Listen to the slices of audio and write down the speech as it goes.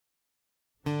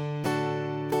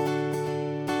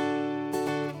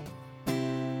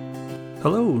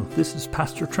Hello, this is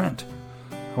Pastor Trent.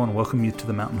 I want to welcome you to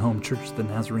the Mountain Home Church of the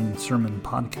Nazarene Sermon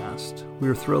Podcast. We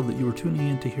are thrilled that you are tuning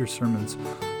in to hear sermons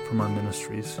from our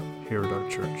ministries here at our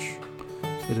church.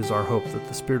 It is our hope that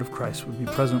the Spirit of Christ would be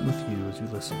present with you as you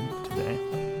listen today.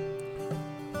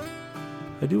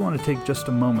 I do want to take just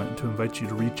a moment to invite you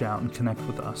to reach out and connect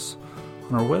with us.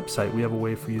 On our website, we have a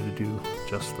way for you to do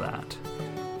just that.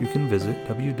 You can visit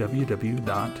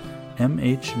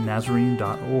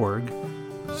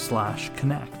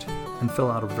www.mhnazarene.org/connect and fill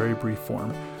out a very brief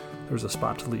form. There's a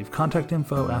spot to leave contact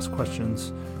info, ask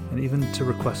questions, and even to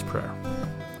request prayer.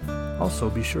 Also,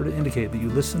 be sure to indicate that you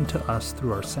listen to us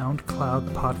through our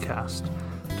SoundCloud podcast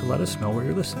to let us know where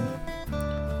you're listening.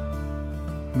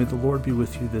 May the Lord be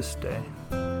with you this day.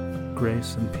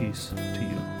 Grace and peace to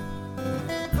you.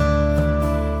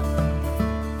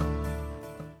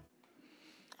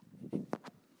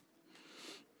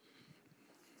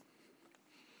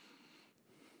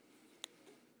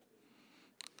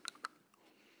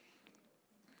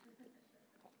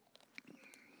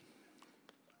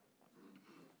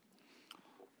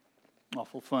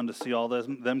 Awful fun to see all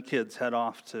them kids head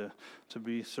off to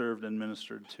be served and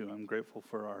ministered to. I'm grateful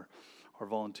for our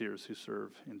volunteers who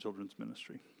serve in children's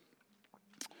ministry.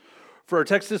 For our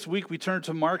text this week, we turn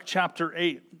to Mark chapter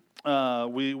 8.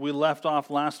 We left off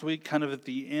last week kind of at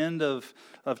the end of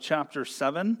chapter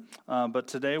 7, but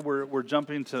today we're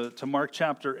jumping to Mark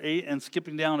chapter 8 and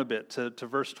skipping down a bit to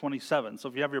verse 27. So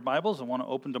if you have your Bibles and want to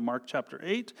open to Mark chapter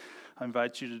 8, I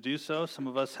invite you to do so. Some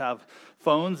of us have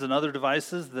phones and other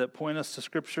devices that point us to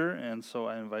Scripture, and so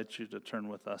I invite you to turn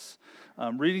with us.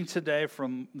 Reading today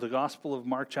from the Gospel of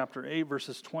Mark chapter 8,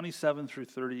 verses 27 through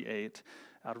 38.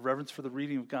 Out of reverence for the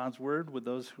reading of God's Word, would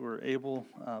those who are able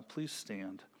please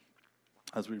stand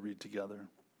as we read together.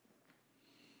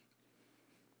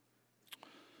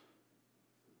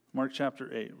 Mark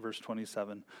chapter 8, verse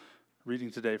 27.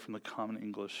 Reading today from the Common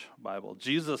English Bible.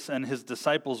 Jesus and his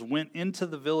disciples went into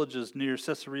the villages near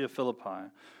Caesarea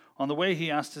Philippi. On the way, he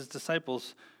asked his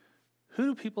disciples, "Who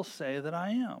do people say that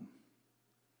I am?"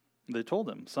 They told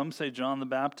him, "Some say John the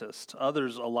Baptist,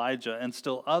 others Elijah, and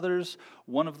still others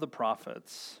one of the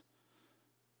prophets."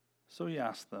 So he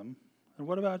asked them, "And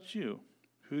what about you?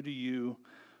 Who do you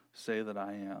say that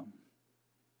I am?"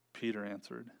 Peter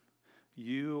answered,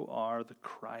 "You are the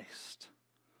Christ."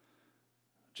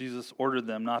 Jesus ordered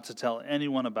them not to tell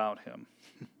anyone about him.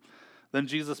 Then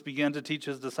Jesus began to teach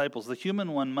his disciples, "The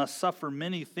human one must suffer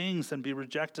many things and be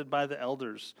rejected by the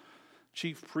elders,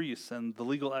 chief priests, and the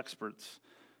legal experts,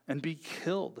 and be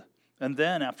killed, and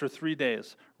then after 3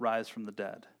 days rise from the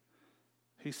dead."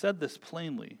 He said this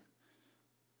plainly.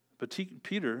 But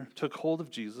Peter took hold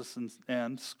of Jesus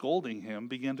and, scolding him,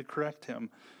 began to correct him.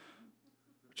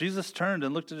 Jesus turned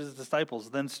and looked at his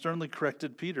disciples, then sternly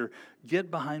corrected Peter,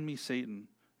 "Get behind me, Satan.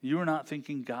 You are not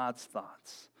thinking God's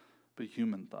thoughts, but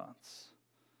human thoughts."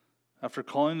 After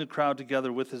calling the crowd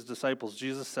together with his disciples,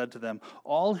 Jesus said to them,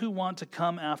 "All who want to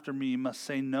come after me must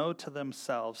say no to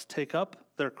themselves, take up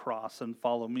their cross, and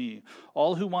follow me.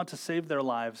 All who want to save their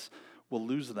lives will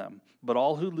lose them, but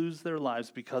all who lose their lives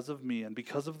because of me and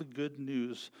because of the good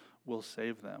news will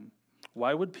save them.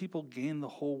 Why would people gain the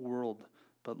whole world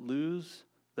but lose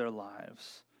their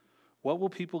lives? What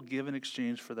will people give in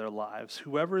exchange for their lives?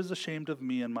 Whoever is ashamed of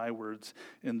me and my words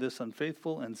in this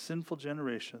unfaithful and sinful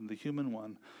generation, the human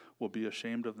one will be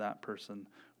ashamed of that person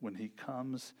when he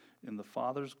comes in the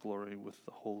Father's glory with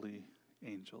the holy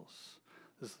angels."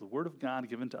 This is the word of God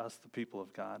given to us, the people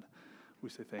of God. We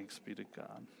say thanks be to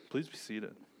God. Please be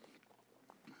seated.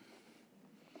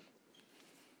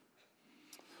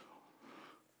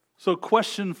 So,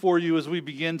 question for you as we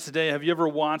begin today. Have you ever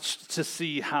watched to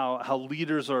see how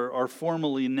leaders are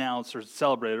formally announced or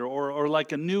celebrated, or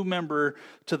like a new member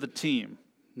to the team?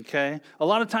 Okay? A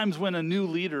lot of times when a new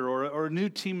leader or a new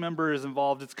team member is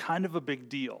involved, it's kind of a big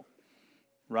deal,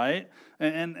 right?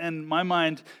 And my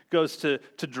mind goes to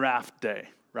draft day,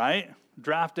 right?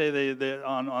 Draft day, they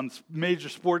on major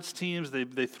sports teams,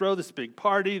 they throw this big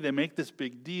party, they make this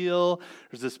big deal,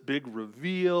 there's this big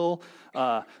reveal,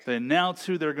 they announce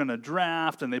who they're going to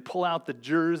draft, and they pull out the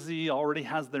jersey, already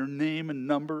has their name and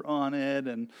number on it,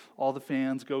 and all the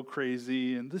fans go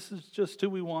crazy, and this is just who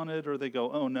we wanted, or they go,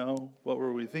 "Oh no, what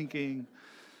were we thinking?"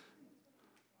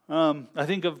 I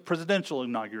think of presidential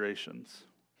inaugurations.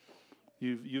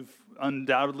 You've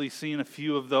undoubtedly seen a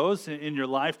few of those in your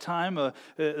lifetime.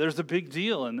 There's a big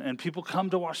deal, and people come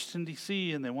to Washington,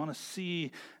 D.C., and they want to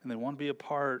see, and they want to be a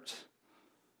part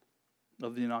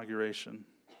of the inauguration.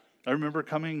 I remember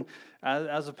coming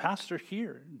as a pastor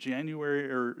here,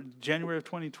 January of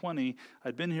 2020.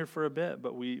 I'd been here for a bit,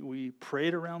 but we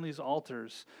prayed around these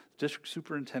altars. District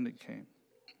superintendent came.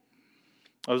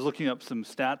 I was looking up some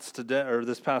stats today, or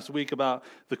this past week, about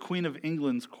the Queen of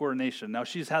England's coronation. Now,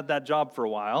 she's had that job for a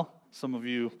while. Some of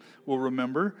you will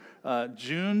remember.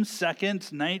 June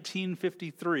 2nd,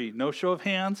 1953. No show of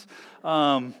hands.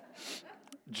 June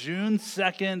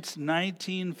 2nd,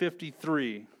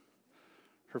 1953.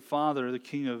 Her father, the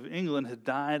King of England, had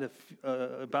died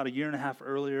about a year and a half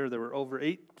earlier. There were over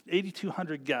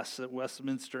 8,200 guests at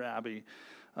Westminster Abbey.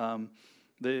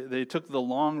 They took the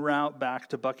long route back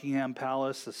to Buckingham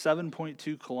Palace, a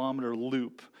 7.2-kilometer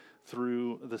loop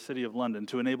through the city of London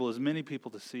to enable as many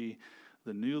people to see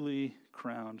the newly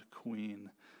crowned queen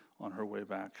on her way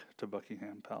back to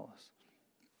Buckingham Palace.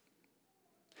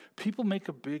 People make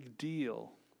a big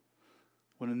deal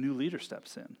when a new leader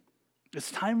steps in.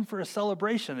 It's time for a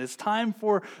celebration. It's time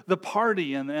for the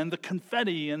party and the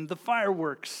confetti and the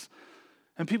fireworks.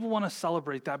 And people want to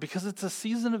celebrate that because it's a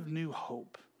season of new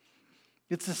hope.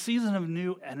 It's a season of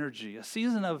new energy, a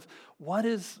season of what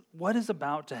is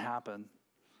about to happen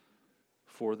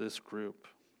for this group.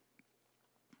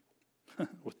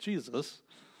 With Jesus,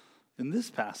 in this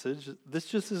passage, this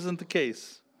just isn't the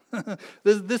case.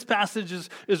 This passage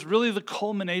is really the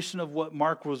culmination of what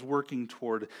Mark was working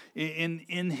toward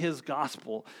in his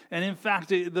gospel. And in fact,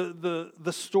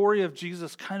 the story of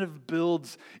Jesus kind of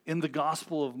builds in the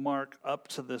gospel of Mark up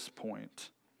to this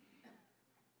point.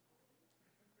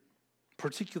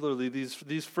 Particularly,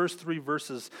 these first three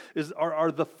verses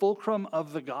are the fulcrum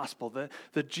of the gospel,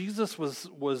 that Jesus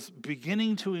was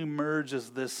beginning to emerge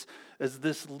as this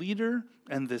leader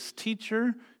and this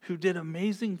teacher who did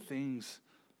amazing things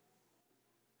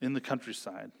in the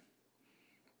countryside.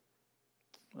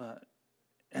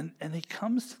 And he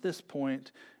comes to this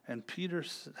point, and Peter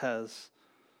says,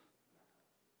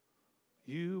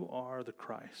 "You are the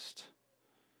Christ."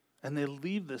 And they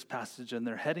leave this passage and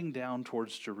they're heading down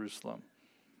towards Jerusalem.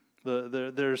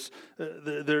 They're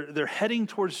heading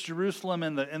towards Jerusalem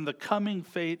and the coming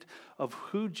fate of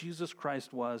who Jesus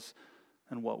Christ was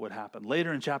and what would happen.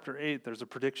 Later in chapter 8, there's a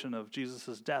prediction of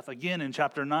Jesus' death. Again in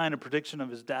chapter 9, a prediction of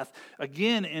his death.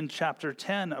 Again in chapter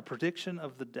 10, a prediction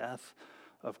of the death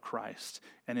of Christ.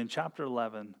 And in chapter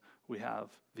 11, we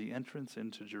have the entrance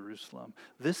into Jerusalem.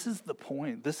 This is the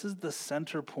point. This is the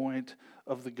center point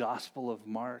of the Gospel of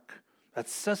Mark.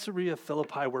 That's Caesarea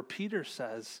Philippi, where Peter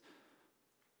says,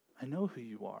 "I know who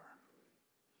you are.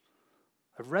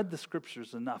 I've read the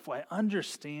scriptures enough. I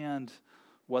understand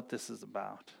what this is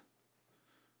about.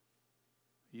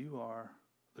 You are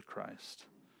the Christ,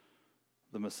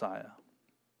 the Messiah."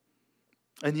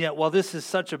 And yet, while this is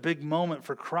such a big moment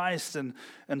for Christ and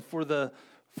for the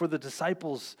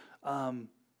disciples,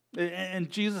 and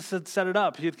Jesus had set it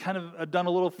up. He had kind of done a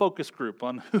little focus group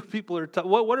on who people are.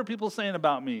 What are people saying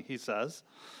about me? He says,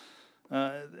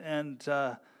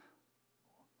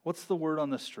 what's the word on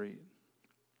the street?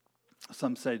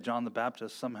 Some say John the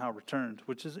Baptist somehow returned,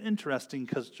 which is interesting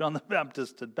because John the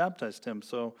Baptist had baptized him.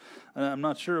 So I'm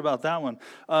not sure about that one.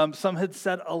 Some had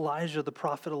said Elijah, the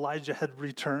prophet Elijah, had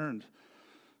returned.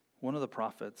 One of the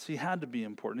prophets. He had to be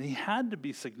important. He had to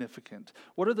be significant.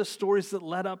 What are the stories that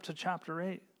led up to chapter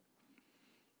 8?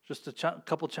 Just a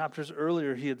couple chapters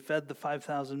earlier, he had fed the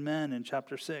 5,000 men in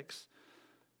chapter 6.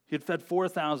 He had fed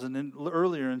 4,000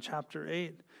 earlier in chapter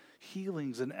 8.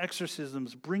 Healings and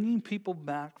exorcisms, bringing people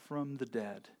back from the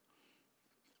dead.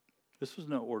 This was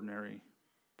no ordinary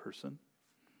person.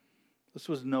 This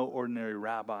was no ordinary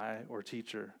rabbi or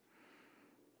teacher.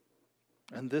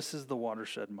 And this is the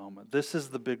watershed moment. This is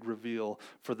the big reveal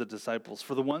for the disciples,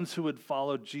 for the ones who had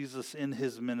followed Jesus in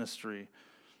his ministry.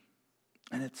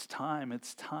 And it's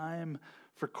time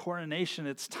for coronation.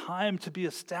 It's time to be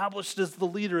established as the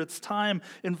leader. It's time,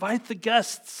 invite the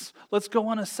guests. Let's go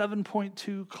on a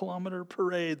 7.2-kilometer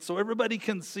parade so everybody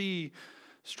can see.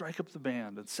 Strike up the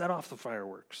band and set off the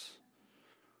fireworks.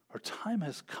 Our time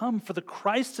has come, for the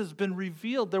Christ has been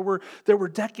revealed. There were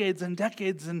decades and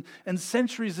decades and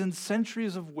centuries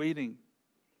of waiting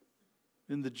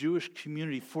in the Jewish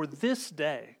community for this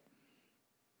day,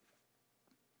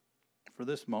 for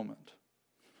this moment.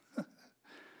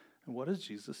 And what does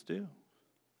Jesus do?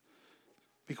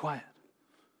 Be quiet.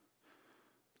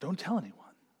 Don't tell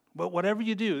anyone. But whatever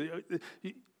you do,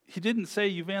 he didn't say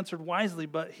you've answered wisely,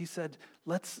 but he said,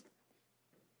 let's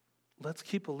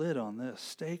keep a lid on this.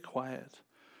 Stay quiet.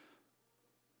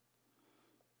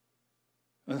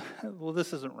 Well,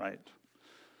 this isn't right.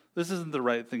 This isn't the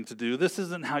right thing to do. This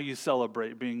isn't how you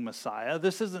celebrate being Messiah.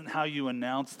 This isn't how you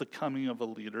announce the coming of a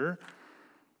leader.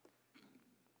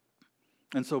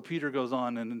 And so Peter goes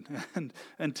on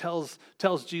and tells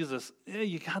Jesus, hey,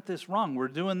 you got this wrong. We're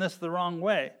doing this the wrong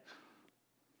way.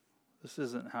 This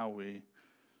isn't how we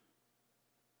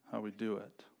do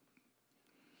it.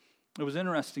 It was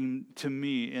interesting to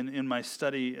me in my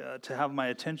study to have my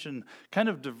attention kind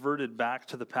of diverted back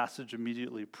to the passage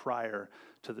immediately prior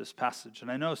to this passage.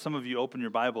 And I know some of you open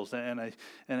your Bibles, and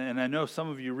I know some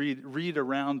of you read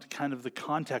around kind of the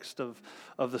context of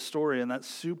the story, and that's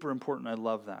super important. I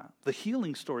love that. The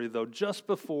healing story, though, just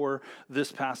before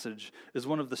this passage, is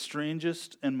one of the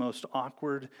strangest and most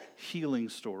awkward healing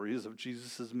stories of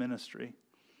Jesus' ministry.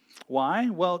 Why?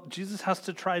 Well, Jesus has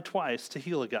to try twice to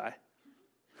heal a guy.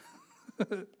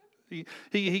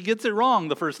 He gets it wrong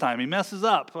the first time. He messes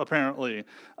up, apparently.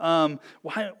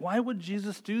 Why would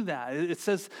Jesus do that? It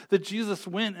says that Jesus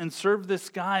went and served this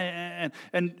guy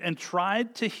and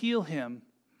tried to heal him,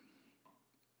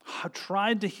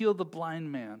 tried to heal the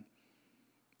blind man.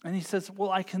 And he says,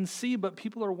 well, I can see, but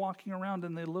people are walking around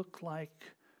and they look like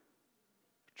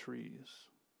trees.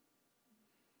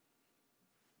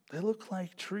 They look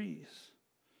like trees.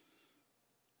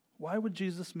 Why would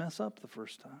Jesus mess up the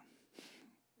first time?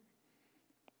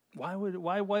 Why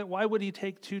would he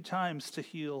take 2 times to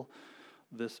heal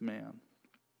this man?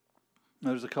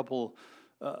 There's a couple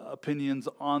opinions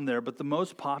on there, but the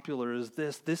most popular is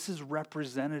this. This is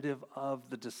representative of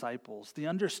the disciples. The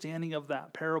understanding of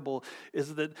that parable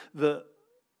is that the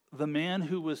man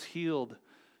who was healed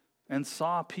and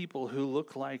saw people who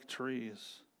look like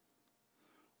trees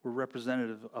were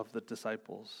representative of the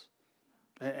disciples.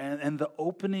 And the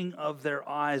opening of their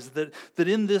eyes, that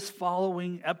in this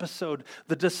following episode,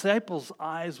 the disciples'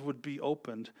 eyes would be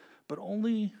opened, but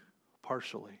only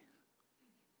partially.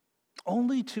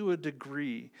 Only to a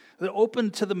degree. They're open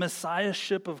to the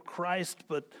messiahship of Christ,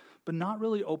 but not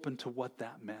really open to what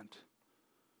that meant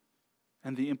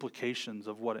and the implications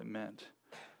of what it meant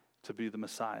to be the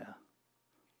Messiah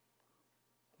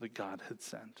that God had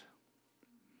sent.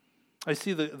 I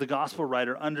see the gospel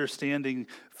writer understanding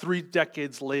 3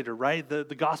 decades later, right? The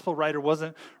gospel writer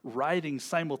wasn't writing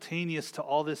simultaneous to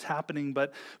all this happening,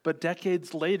 but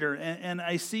decades later. And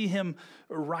I see him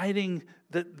writing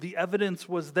that the evidence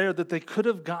was there, that they could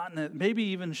have gotten it, maybe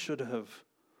even should have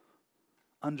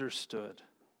understood.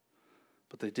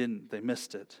 But they didn't. They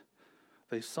missed it.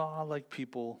 They saw like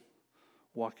people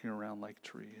walking around like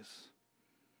trees.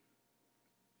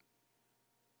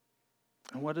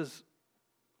 And what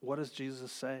does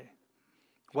Jesus say?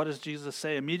 What does Jesus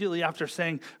say? Immediately after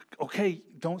saying, okay,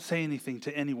 don't say anything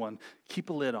to anyone. Keep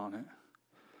a lid on it.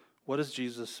 What does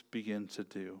Jesus begin to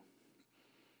do?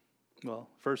 Well,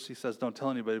 first he says, don't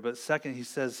tell anybody. But second, he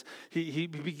says, he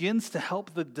begins to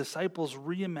help the disciples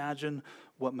reimagine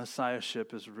what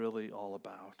messiahship is really all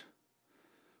about.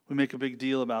 We make a big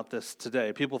deal about this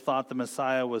today. People thought the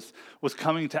Messiah was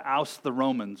coming to oust the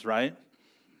Romans, right?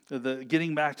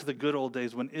 Getting back to the good old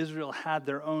days when Israel had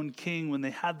their own king, when they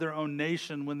had their own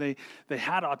nation, when they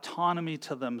had autonomy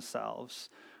to themselves,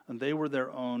 and they were their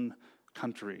own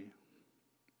country.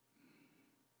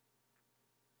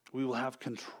 We will have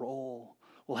control.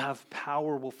 We'll have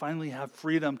power. We'll finally have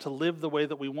freedom to live the way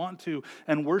that we want to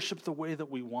and worship the way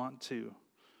that we want to.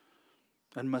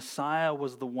 And Messiah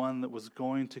was the one that was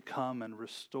going to come and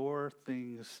restore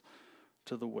things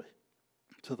to the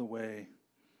way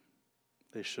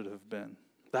they should have been.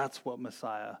 That's what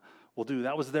Messiah will do.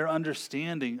 That was their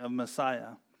understanding of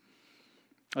Messiah.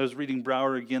 I was reading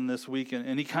Brower again this week,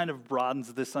 and he kind of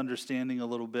broadens this understanding a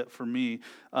little bit for me.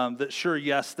 That sure,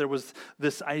 yes, there was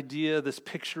this idea, this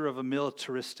picture of a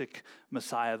militaristic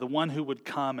Messiah, the one who would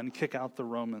come and kick out the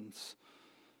Romans.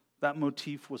 That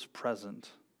motif was present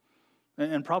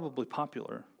and probably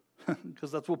popular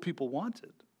because that's what people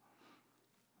wanted.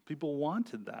 People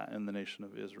wanted that in the nation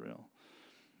of Israel.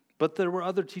 But there were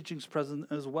other teachings present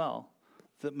as well,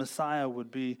 that Messiah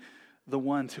would be the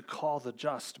one to call the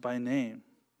just by name,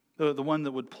 the one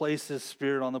that would place his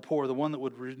spirit on the poor, the one that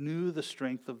would renew the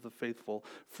strength of the faithful,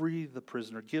 free the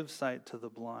prisoner, give sight to the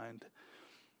blind,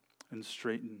 and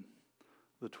straighten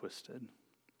the twisted.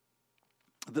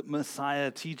 The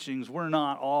Messiah teachings were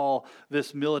not all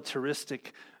this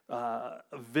militaristic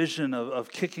vision of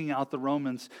kicking out the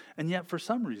Romans, and yet for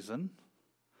some reason,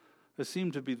 it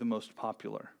seemed to be the most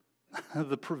popular.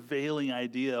 The prevailing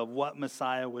idea of what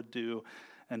Messiah would do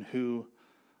and who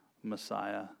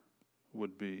Messiah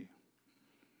would be.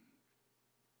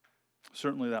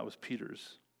 Certainly that was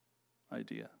Peter's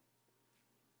idea.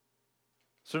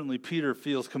 Certainly Peter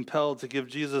feels compelled to give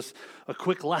Jesus a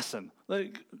quick lesson.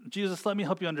 Like, Jesus, let me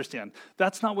help you understand.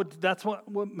 That's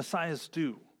what Messiahs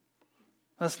do.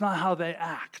 That's not how they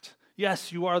act.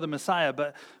 Yes, you are the Messiah,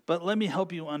 but let me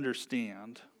help you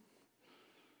understand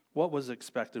what was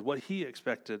expected, what he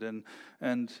expected.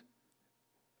 And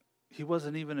he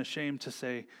wasn't even ashamed to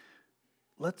say,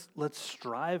 let's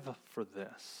strive for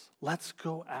this. Let's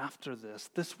go after this.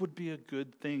 This would be a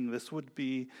good thing. This would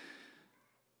be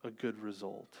a good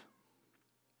result.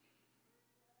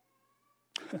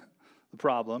 The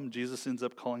problem, Jesus ends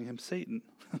up calling him Satan.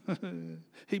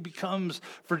 He becomes,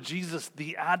 for Jesus,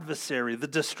 the adversary, the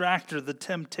distractor, the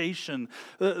temptation,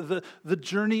 the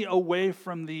journey away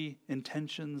from the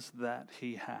intentions that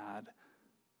he had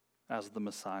as the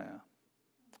Messiah,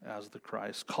 as the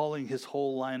Christ, calling his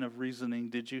whole line of reasoning,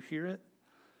 did you hear it?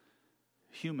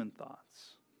 Human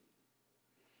thoughts,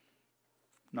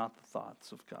 not the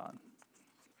thoughts of God.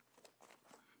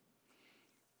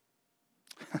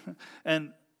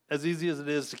 And as easy as it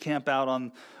is to camp out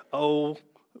on,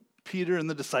 Peter and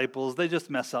the disciples, they just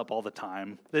mess up all the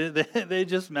time. They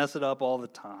just mess it up all the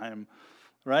time,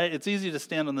 right? It's easy to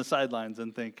stand on the sidelines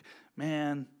and think,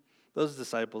 man, those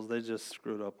disciples, they just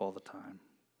screwed up all the time.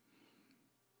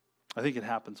 I think it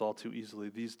happens all too easily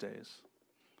these days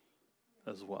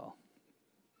as well.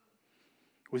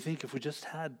 We think if we just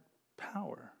had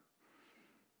power,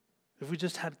 if we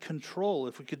just had control,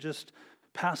 if we could just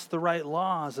pass the right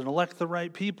laws and elect the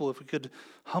right people, if we could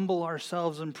humble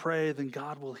ourselves and pray, then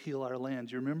God will heal our land.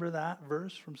 Do you remember that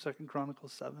verse from 2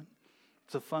 Chronicles 7?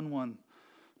 It's a fun one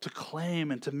to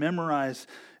claim and to memorize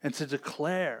and to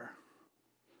declare.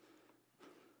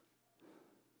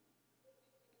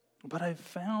 But I've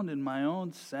found in my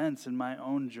own sense, in my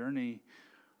own journey,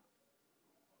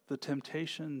 the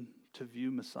temptation to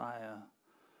view Messiah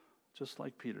just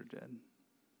like Peter did.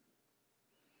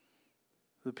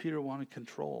 That Peter wanted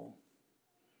control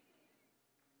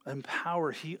and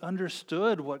power. He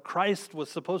understood what Christ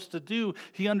was supposed to do.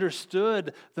 He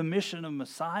understood the mission of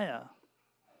Messiah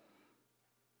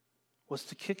was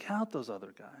to kick out those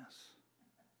other guys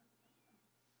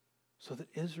so that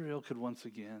Israel could once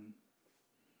again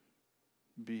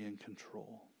be in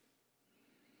control.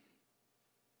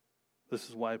 This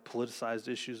is why politicized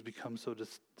issues become so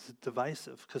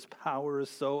divisive, because power is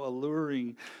so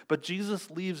alluring. But Jesus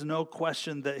leaves no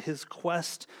question that his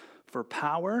quest for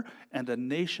power and a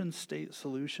nation-state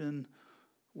solution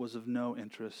was of no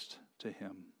interest to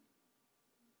him.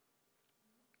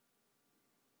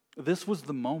 This was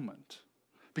the moment.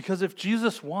 Because if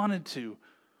Jesus wanted to,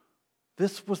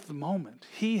 this was the moment.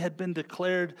 He had been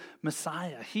declared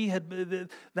Messiah.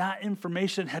 That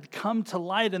information had come to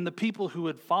light, and the people who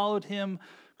had followed him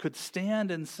could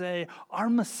stand and say, our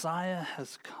Messiah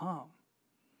has come.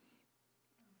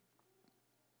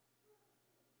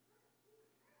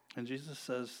 And Jesus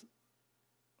says,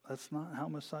 that's not how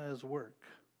Messiahs work.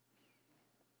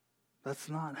 That's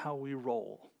not how we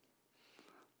roll.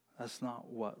 That's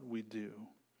not what we do.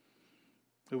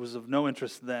 It was of no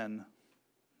interest then,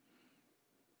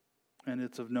 and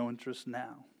it's of no interest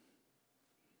now.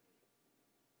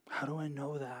 How do I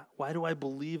know that? Why do I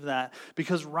believe that?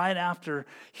 Because right after,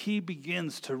 he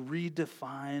begins to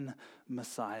redefine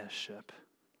messiahship.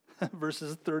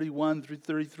 Verses 31 through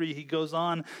 33, he goes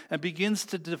on and begins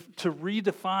to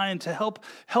redefine, to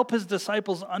help his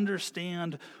disciples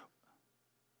understand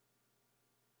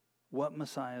what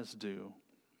messiahs do.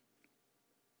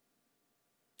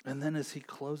 And then as he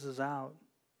closes out,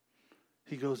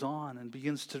 he goes on and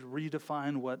begins to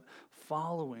redefine what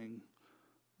following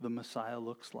the Messiah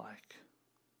looks like.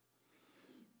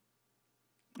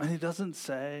 And he doesn't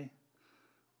say,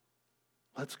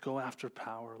 let's go after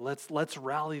power. Let's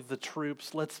rally the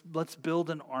troops. Let's build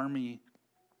an army.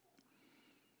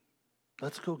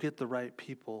 Let's go get the right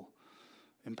people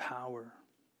in power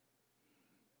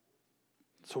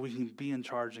so we can be in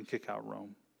charge and kick out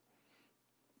Rome.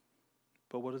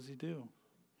 But what does he do?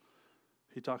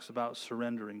 He talks about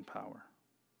surrendering power.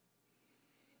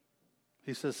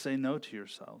 He says, say no to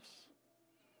yourselves.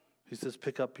 He says,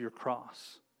 pick up your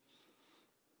cross.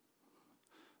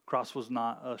 Cross was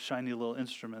not a shiny little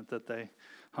instrument that they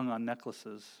hung on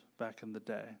necklaces back in the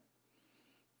day.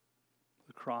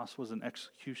 The cross was an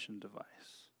execution device.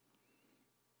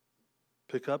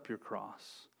 Pick up your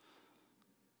cross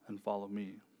and follow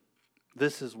me.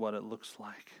 This is what it looks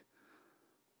like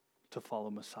to follow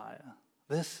Messiah.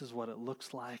 This is what it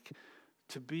looks like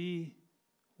to be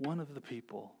one of the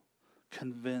people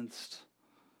convinced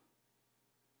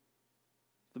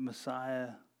the Messiah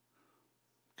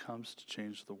comes to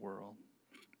change the world.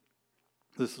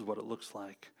 This is what it looks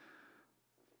like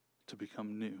to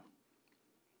become new.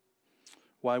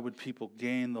 Why would people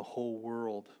gain the whole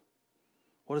world?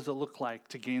 What does it look like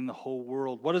to gain the whole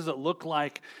world? What does it look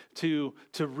like to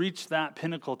reach that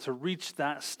pinnacle, to reach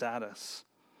that status?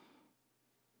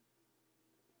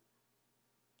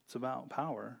 It's about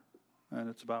power and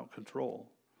it's about control.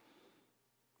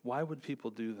 Why would people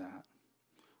do that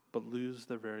but lose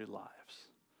their very lives?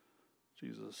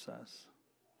 Jesus says,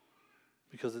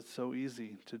 because it's so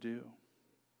easy to do.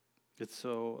 It's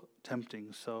so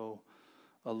tempting, so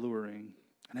alluring.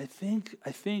 And I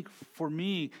think for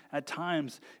me, at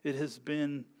times, it has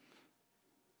been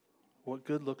what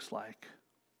good looks like.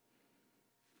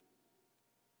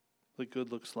 What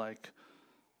good looks like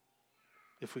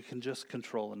if we can just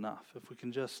control enough, if we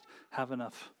can just have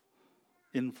enough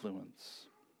influence.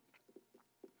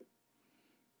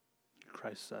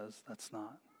 Christ says that's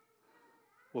not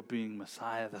what being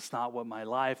Messiah, that's not what my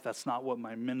life, that's not what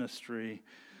my ministry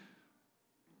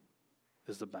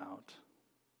is about.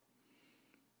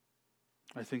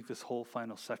 I think this whole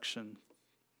final section,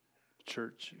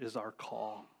 church, is our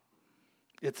call.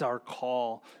 It's our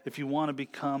call. If you want to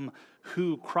become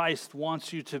who Christ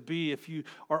wants you to be, if you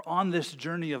are on this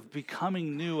journey of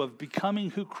becoming new, of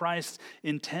becoming who Christ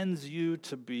intends you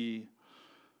to be,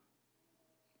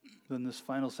 then this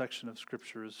final section of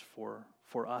Scripture is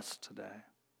for us today.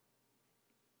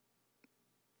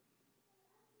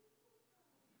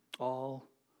 All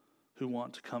who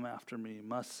want to come after me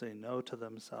must say no to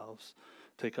themselves,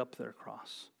 take up their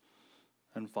cross,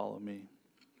 and follow me.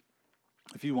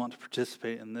 If you want to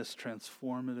participate in this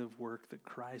transformative work that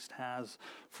Christ has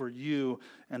for you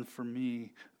and for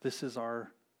me, this is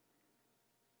our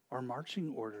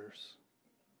marching orders.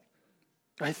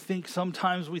 I think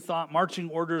sometimes we thought marching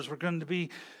orders were going to be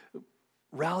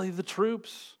rally the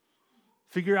troops,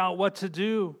 figure out what to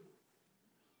do,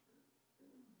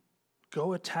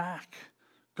 go attack,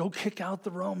 go kick out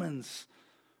the Romans,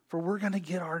 for we're going to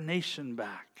get our nation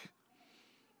back.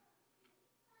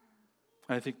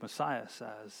 I think Messiah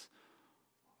says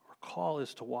our call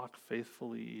is to walk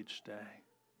faithfully each day,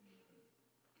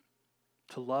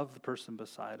 to love the person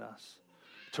beside us,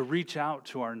 to reach out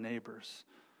to our neighbors,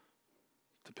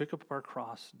 to pick up our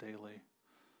cross daily,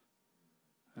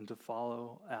 and to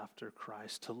follow after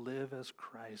Christ, to live as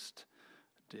Christ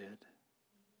did.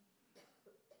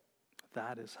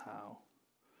 That is how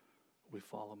we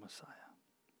follow Messiah.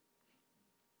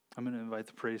 I'm going to invite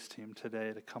the praise team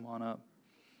today to come on up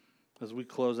as we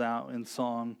close out in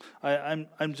song.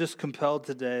 I'm just compelled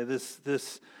today.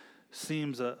 This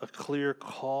seems a clear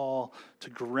call to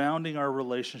grounding our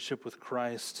relationship with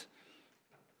Christ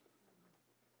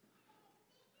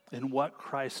in what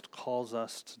Christ calls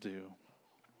us to do.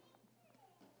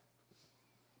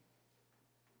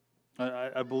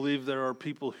 I believe there are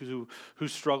people who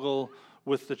struggle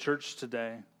with the church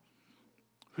today,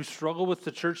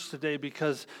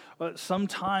 because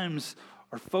sometimes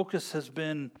our focus has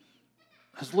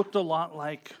looked a lot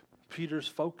like Peter's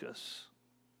focus.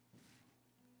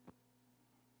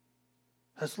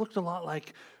 Has looked a lot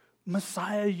like,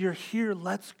 Messiah, you're here,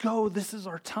 let's go, this is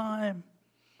our time.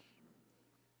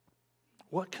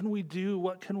 What can we do?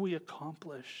 What can we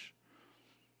accomplish?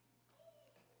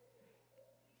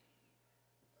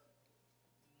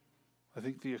 I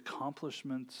think the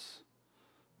accomplishments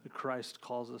that Christ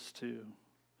calls us to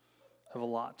have a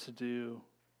lot to do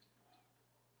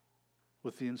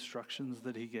with the instructions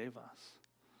that he gave us.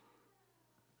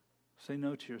 Say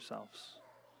no to yourselves.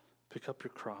 Pick up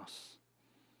your cross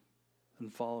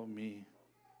and follow me.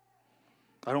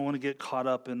 I don't want to get caught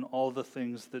up in all the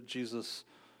things that Jesus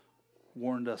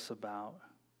warned us about.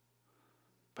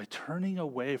 By turning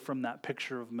away from that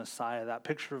picture of Messiah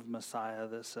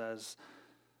that says,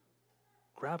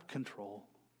 grab control,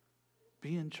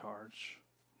 be in charge.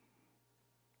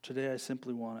 Today I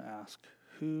simply want to ask,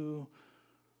 who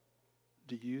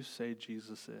do you say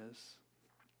Jesus is?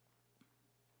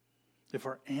 If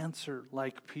our answer,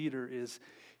 like Peter, is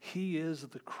he is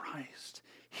the Christ,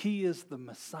 he is the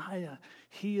Messiah,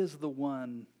 he is the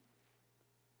one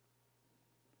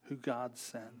who God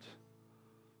sent,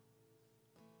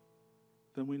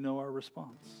 then we know our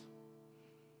response.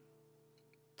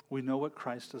 We know what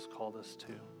Christ has called us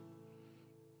to.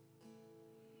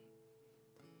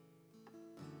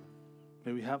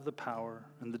 May we have the power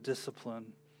and the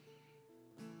discipline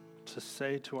to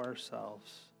say to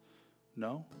ourselves,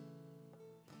 no,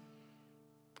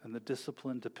 and the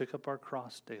discipline to pick up our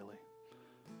cross daily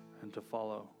and to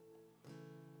follow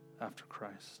after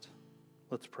Christ.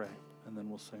 Let's pray, and then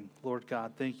we'll sing. Lord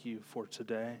God, thank you for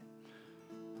today.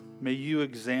 May you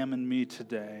examine me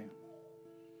today,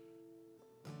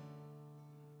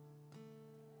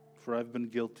 for I've been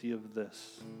guilty of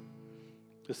this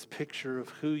picture of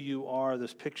who you are,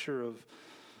 this picture of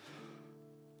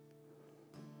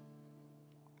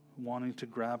wanting to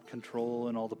grab control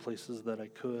in all the places that I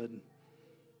could.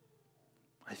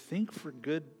 I think for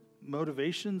good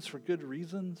motivations, for good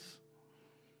reasons.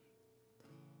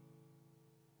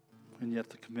 And yet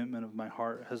the commitment of my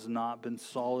heart has not been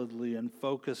solidly and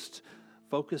focused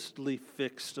focusedly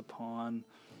fixed upon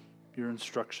your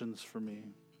instructions for me.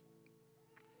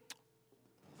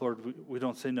 Lord, we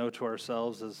don't say no to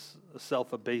ourselves as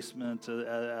self-abasement,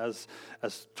 as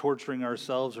torturing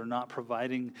ourselves or not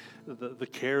providing the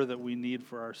care that we need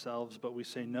for ourselves, but we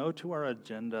say no to our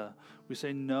agenda. We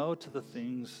say no to the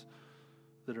things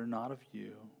that are not of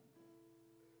you.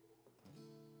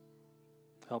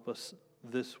 Help us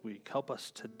this week. Help us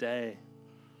today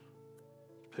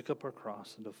to pick up our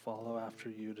cross and to follow after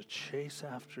you, to chase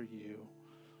after you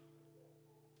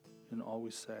in all we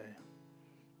say.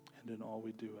 And in all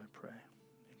we do, I pray.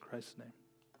 In Christ's name.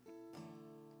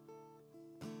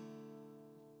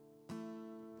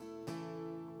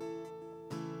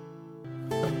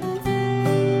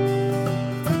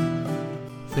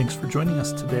 Thanks for joining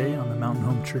us today on the Mountain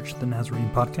Home Church The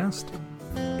Nazarene podcast.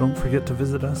 Don't forget to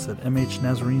visit us at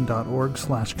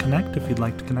mhnazarene.org/connect if you'd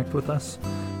like to connect with us,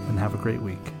 and have a great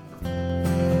week.